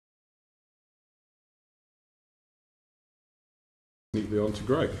immediately on to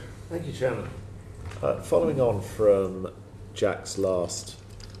Greg. Thank you, Chairman. Following on from Jack's last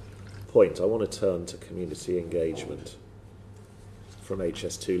point, I want to turn to community engagement from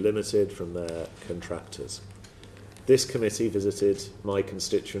HS2 Ltd, from their contractors. This committee visited my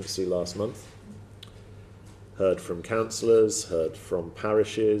constituency last month, heard from councillors, heard from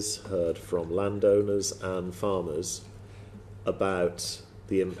parishes, heard from landowners and farmers about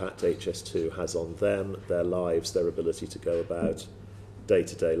the impact HS2 has on them, their lives, their ability to go about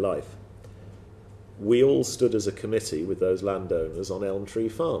day-to-day life. We all stood as a committee with those landowners on Elm Tree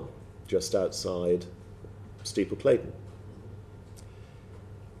Farm, just outside Steeple Claydon.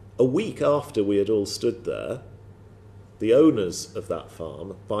 A week after we had all stood there, the owners of that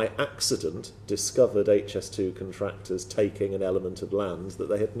farm, by accident, discovered HS2 contractors taking an element of land that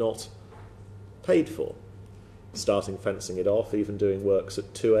they had not paid for, starting fencing it off, even doing works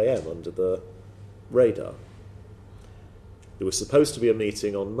at 2 a.m. under the radar. There was supposed to be a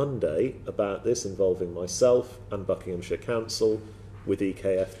meeting on Monday about this involving myself and Buckinghamshire Council, with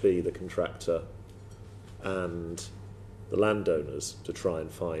EKFB, the contractor, and the landowners to try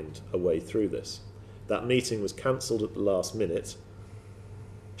and find a way through this. That meeting was cancelled at the last minute,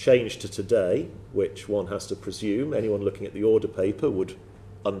 changed to today, which one has to presume anyone looking at the order paper would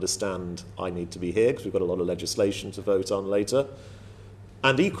understand I need to be here because we've got a lot of legislation to vote on later,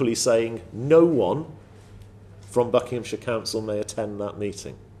 and equally saying no one from Buckinghamshire Council may attend that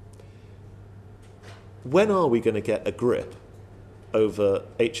meeting. When are we going to get a grip over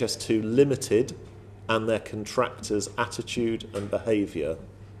HS2 Ltd and their contractors' attitude and behaviour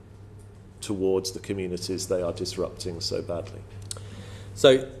towards the communities they are disrupting so badly?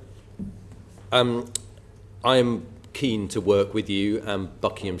 So, I am keen to work with you and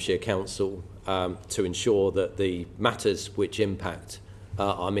Buckinghamshire Council to ensure that the matters which impact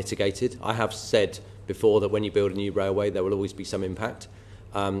are mitigated. I have said before that when you build a new railway there will always be some impact,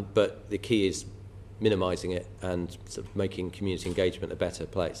 but the key is minimising it and sort of making community engagement a better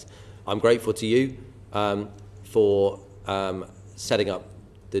place. I'm grateful to you for setting up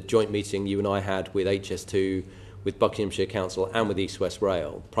the joint meeting you and I had with HS2, with Buckinghamshire Council and with East West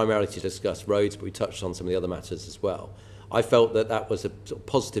Rail, primarily to discuss roads, but we touched on some of the other matters as well. I felt that that was a sort of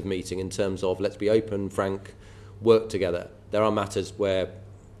positive meeting in terms of let's be open, frank, work together. There are matters where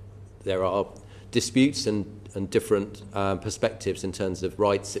there are disputes and different perspectives in terms of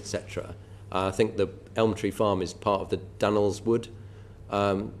rights, etc. I think the Elm Tree Farm is part of the Dannelswood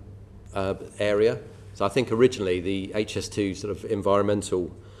area. So I think originally the HS2 sort of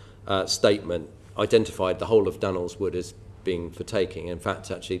environmental statement identified the whole of Dannelswood as being for taking. In fact,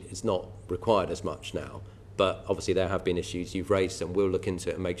 actually, it's not required as much now. But obviously there have been issues you've raised, and we'll look into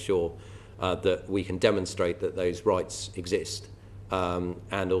it and make sure that we can demonstrate that those rights exist,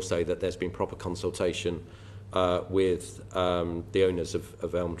 and also that there's been proper consultation with the owners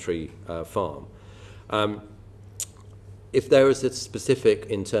of Elm Tree Farm. If there is a specific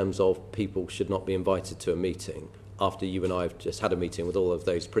in terms of people should not be invited to a meeting after you and I have just had a meeting with all of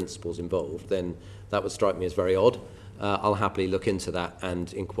those principals involved, then that would strike me as very odd. I'll happily look into that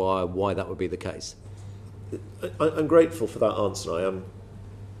and inquire why that would be the case. I'm grateful for that answer. I am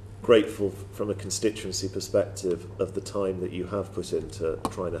grateful from a constituency perspective of the time that you have put into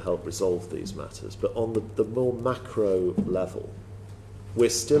trying to help resolve these matters. But on the more macro level, we're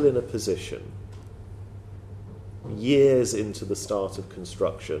still in a position, years into the start of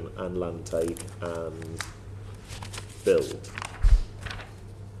construction and land take and build,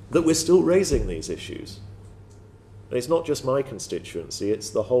 that we're still raising these issues. And it's not just my constituency, it's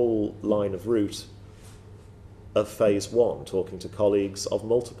the whole line of route of phase one, talking to colleagues of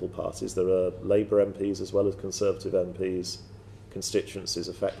multiple parties. There are Labour MPs as well as Conservative MPs, constituencies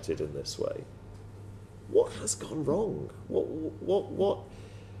affected in this way. What has gone wrong?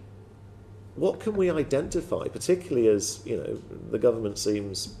 What can we identify, particularly as, you know, the government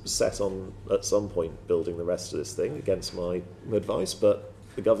seems set on, at some point, building the rest of this thing, against my advice, but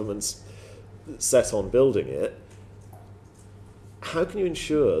the government's set on building it. How can you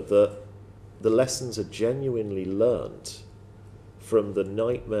ensure that the lessons are genuinely learnt from the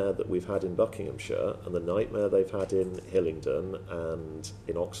nightmare that we've had in Buckinghamshire and the nightmare they've had in Hillingdon and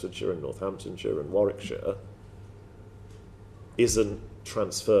in Oxfordshire and Northamptonshire and Warwickshire isn't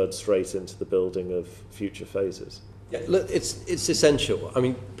transferred straight into the building of future phases? Yeah, look, it's essential. I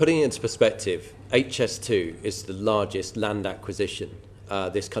mean, putting it into perspective, HS2 is the largest land acquisition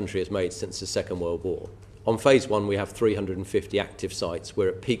this country has made since the Second World War. On phase one, we have 350 active sites. We're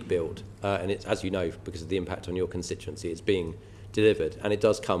at peak build, and it's, as you know, because of the impact on your constituency, it's being delivered, and it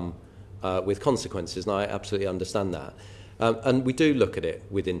does come with consequences, and I absolutely understand that. And we do look at it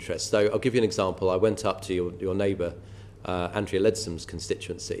with interest. So I'll give you an example. I went up to your neighbour Andrea Ledsam's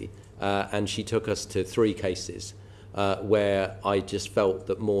constituency, and she took us to 3 cases where I just felt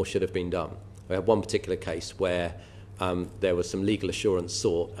that more should have been done. We had one particular case where there was some legal assurance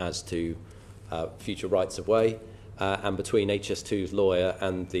sought as to future rights of way, and between HS2's lawyer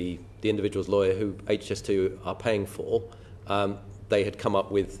and the individual's lawyer who HS2 are paying for, they had come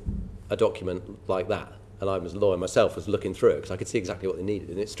up with a document like that. And I was a lawyer myself, was looking through it because I could see exactly what they needed.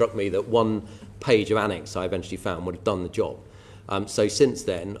 And it struck me that 1 page of annex I eventually found would have done the job. So since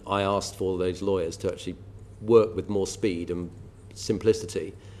then, I asked for those lawyers to actually work with more speed and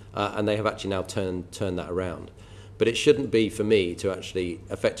simplicity, and they have actually now turned that around. But it shouldn't be for me to actually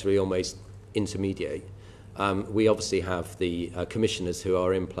effectively almost intermediate. We obviously have the commissioners who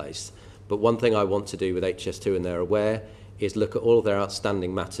are in place, but one thing I want to do with HS2, and they're aware, is look at all of their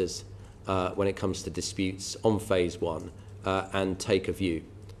outstanding matters when it comes to disputes on phase 1 and take a view.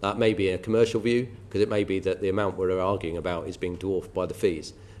 That may be a commercial view, because it may be that the amount we're arguing about is being dwarfed by the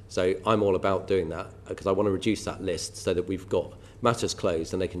fees. So I'm all about doing that, because I want to reduce that list so that we've got matters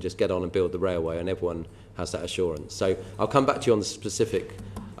closed and they can just get on and build the railway and everyone has that assurance. So I'll come back to you on the specific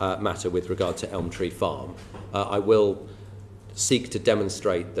matter with regard to Elm Tree Farm. I will seek to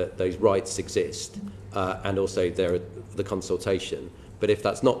demonstrate that those rights exist and also the consultation. But if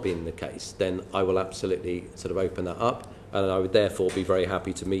that's not been the case, then I will absolutely sort of open that up, and I would therefore be very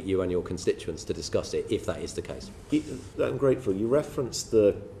happy to meet you and your constituents to discuss it, if that is the case. I'm grateful. You referenced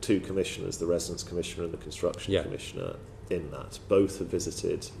the 2 commissioners, the Residence Commissioner and the Construction Commissioner, in that. Both have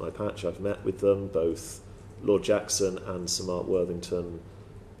visited my patch. I've met with them. Both Lord Jackson and Sir Mark Worthington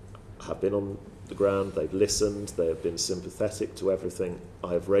have been on the ground. They've listened. They have been sympathetic to everything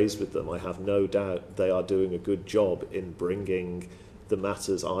I have raised with them. I have no doubt they are doing a good job in bringing the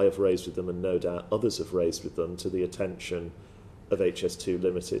matters I have raised with them, and no doubt others have raised with them, to the attention of HS2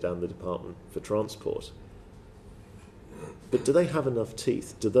 Ltd and the Department for Transport. But do they have enough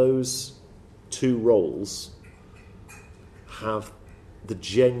teeth? Do those 2 roles have the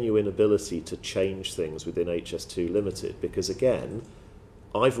genuine ability to change things within HS2 Ltd? Because again,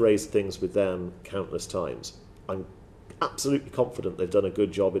 I've raised things with them countless times. I'm absolutely confident they've done a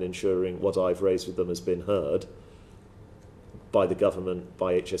good job in ensuring what I've raised with them has been heard by the government,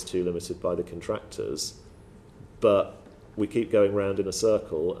 by HS2 Ltd, by the contractors, but we keep going round in a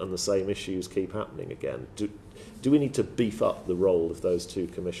circle and the same issues keep happening again. Do we need to beef up the role of those 2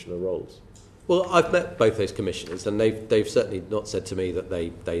 commissioner roles? Well, I've met both those commissioners, and they've certainly not said to me that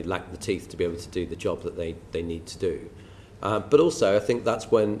they lack the teeth to be able to do the job that they need to do. But also, I think that's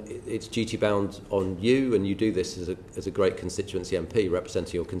when it's duty bound on you, and you do this as a great constituency MP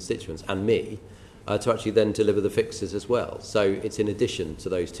representing your constituents and me, to actually then deliver the fixes as well. So it's in addition to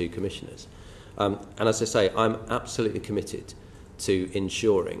those 2 commissioners. And as I say, I'm absolutely committed to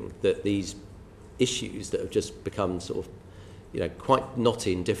ensuring that these issues that have just become sort of, quite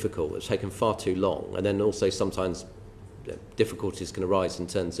knotty and difficult, have taken far too long, and then also sometimes difficulties can arise in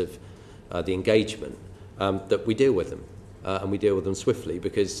terms of the engagement, that we deal with them. And we deal with them swiftly,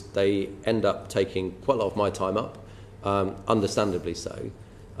 because they end up taking quite a lot of my time up, understandably so.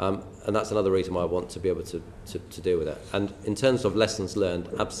 And that's another reason why I want to be able to deal with it. And in terms of lessons learned,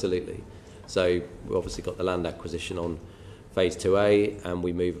 absolutely. So we've obviously got the land acquisition on phase 2A, and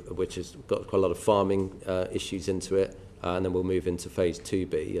we move, which has got quite a lot of farming issues into it, and then we'll move into phase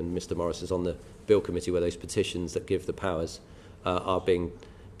 2B. And Mr. Morris is on the Bill Committee where those petitions that give the powers are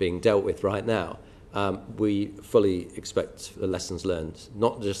being dealt with right now. We fully expect the lessons learned,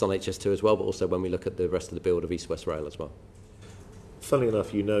 not just on HS2 as well, but also when we look at the rest of the build of East West Rail as well. Funnily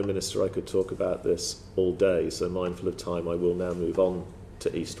enough, Minister, I could talk about this all day, so mindful of time, I will now move on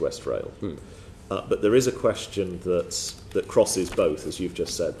to East West Rail. But there is a question that crosses both, as you've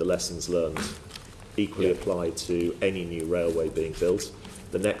just said, the lessons learned equally apply to any new railway being built.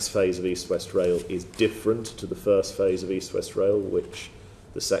 The next phase of East West Rail is different to the first phase of East West Rail, which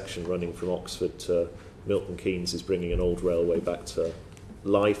the section running from Oxford to Milton Keynes is bringing an old railway back to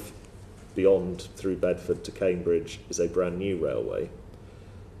life. Beyond, through Bedford to Cambridge, is a brand new railway.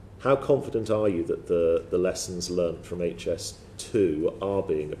 How confident are you that the lessons learnt from HS2 are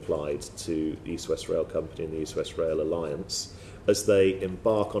being applied to the East West Rail Company and the East West Rail Alliance as they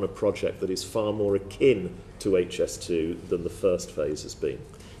embark on a project that is far more akin to HS2 than the first phase has been?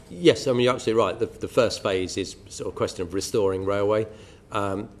 Yes, I mean, you're absolutely right. The first phase is sort of a question of restoring railway,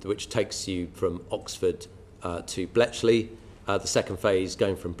 which takes you from Oxford to Bletchley. The second phase,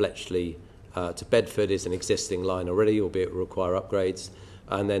 going from Bletchley to Bedford, is an existing line already, albeit it will require upgrades.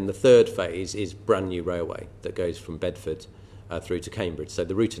 And then the third phase is brand new railway that goes from Bedford through to Cambridge. So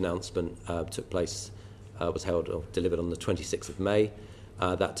the route announcement took place, was held or delivered on the 26th of May.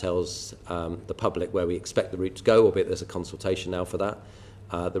 That tells the public where we expect the route to go, albeit there's a consultation now for that.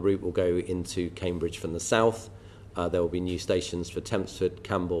 The route will go into Cambridge from the south. There will be new stations for Tempsford,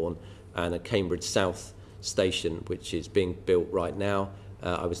 Cambourne, and a Cambridge South station, which is being built right now.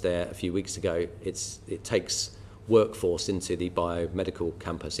 I was there a few weeks ago. It takes workforce into the biomedical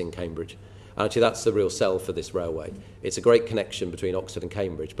campus in Cambridge. Actually, that's the real sell for this railway. It's a great connection between Oxford and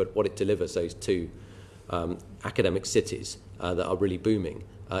Cambridge, but what it delivers, those two academic cities that are really booming,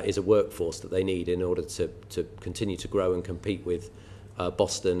 is a workforce that they need in order to continue to grow and compete with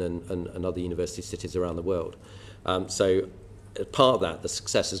Boston and other university cities around the world. So as part of that, the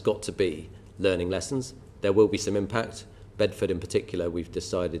success has got to be learning lessons. There will be some impact. Bedford in particular, we've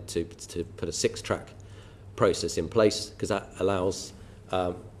decided to put a 6-track process in place because that allows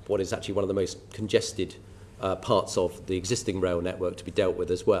what is actually one of the most congested parts of the existing rail network to be dealt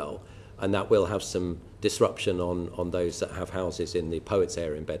with as well. And that will have some disruption on those that have houses in the Poets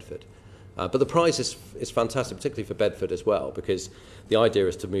area in Bedford. But the prize is fantastic, particularly for Bedford as well, because the idea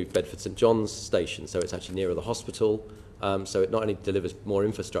is to move Bedford St John's station, so it's actually nearer the hospital. So it not only delivers more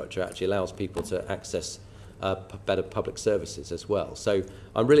infrastructure, it actually allows people to access better public services as well. So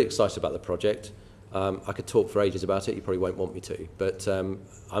I'm really excited about the project. I could talk for ages about it, you probably won't want me to, but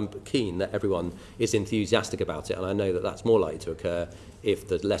I'm keen that everyone is enthusiastic about it, and I know that that's more likely to occur if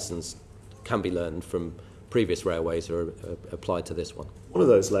the lessons can be learned from previous railways are applied to this one. One of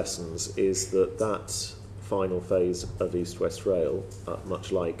those lessons is that final phase of East West Rail,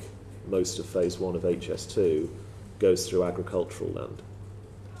 much like most of phase 1 of HS2, goes through agricultural land.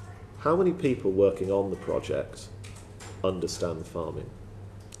 How many people working on the project understand farming?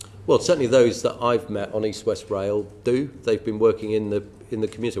 Well, certainly those that I've met on East West Rail do. They've been working in the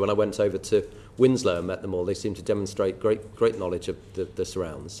community. When I went over to Winslow and met them all, they seem to demonstrate great knowledge of the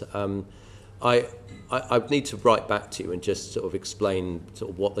surrounds. I need to write back to you and just sort of explain sort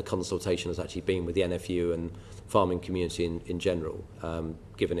of what the consultation has actually been with the NFU and farming community in general,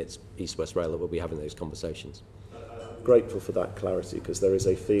 given it's East West Rail that we'll be having those conversations. Grateful for that clarity, because there is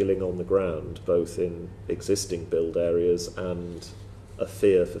a feeling on the ground, both in existing build areas and a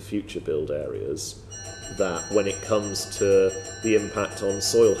fear for future build areas, that when it comes to the impact on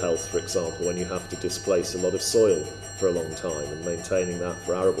soil health, for example, when you have to displace a lot of soil for a long time and maintaining that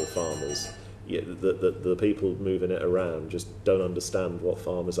for arable farmers, the people moving it around just don't understand what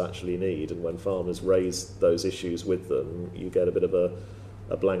farmers actually need, and when farmers raise those issues with them, you get a bit of a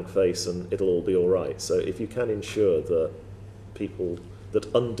blank face and it'll all be all right. So if you can ensure that people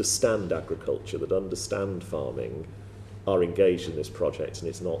that understand agriculture, that understand farming, are engaged in this project and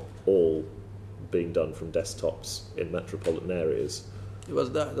it's not all being done from desktops in metropolitan areas.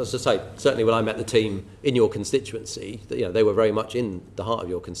 Well, as I say, certainly when I met the team in your constituency, they were very much in the heart of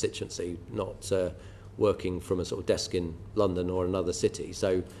your constituency, not working from a sort of desk in London or another city.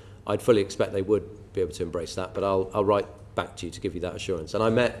 So I'd fully expect they would be able to embrace that, but I'll write back to you to give you that assurance. And I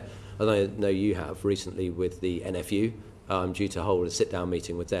met, and I know you have, recently with the NFU. I'm due to hold a sit-down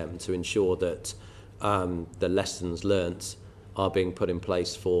meeting with them to ensure that the lessons learnt are being put in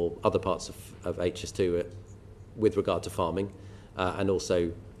place for other parts of HS2 with regard to farming and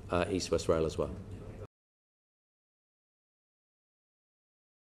also East West Rail as well.